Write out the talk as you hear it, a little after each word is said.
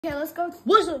Okay, let's go.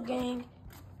 What's up, gang?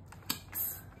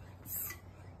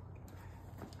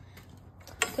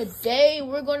 Today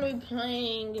we're going to be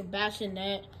playing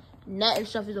Bassinet. Net and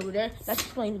stuff is over there. Let's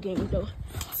playing the game though.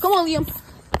 Come on, Liam.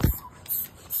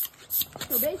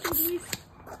 So basically,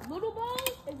 little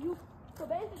balls. So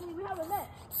basically, we have a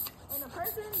net, and the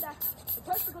person's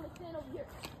gonna stand over here.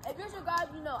 If you're your guy,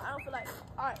 you know. I don't feel like.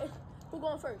 All right, who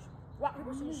going first? Rock,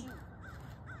 paper, scissors, shoot.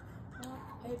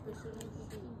 Rock, paper, scissors,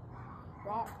 shoot.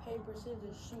 Rock, paper,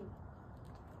 scissors, shoot.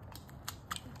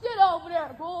 Get over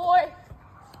there, boy.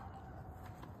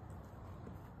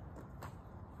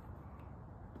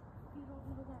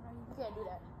 You can't do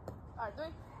that. All right, 3,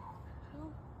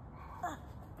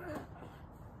 2.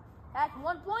 That's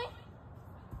 1 point.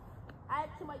 Add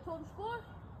to my total score.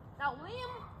 Now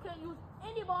Liam can use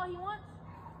any ball he wants,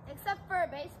 except for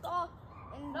baseball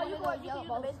and no, you can use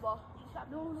the baseball.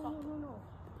 No.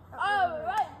 All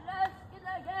right, let's get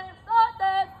that game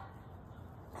started.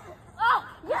 Oh,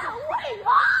 yeah, wait,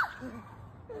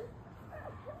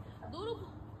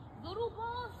 Little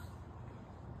balls.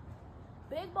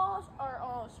 Big balls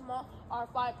are small, are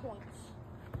 5 points.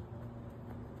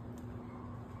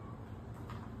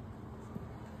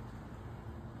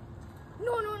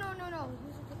 No.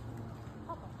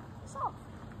 It's off.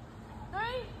 3,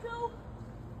 2.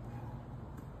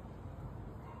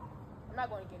 I'm not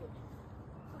going to get it.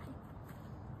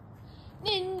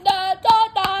 Ninda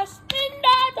todas.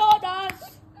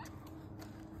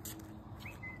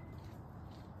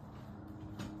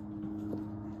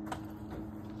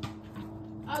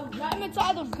 I'm right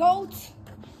inside the goat.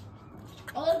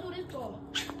 Oh, let's do this ball.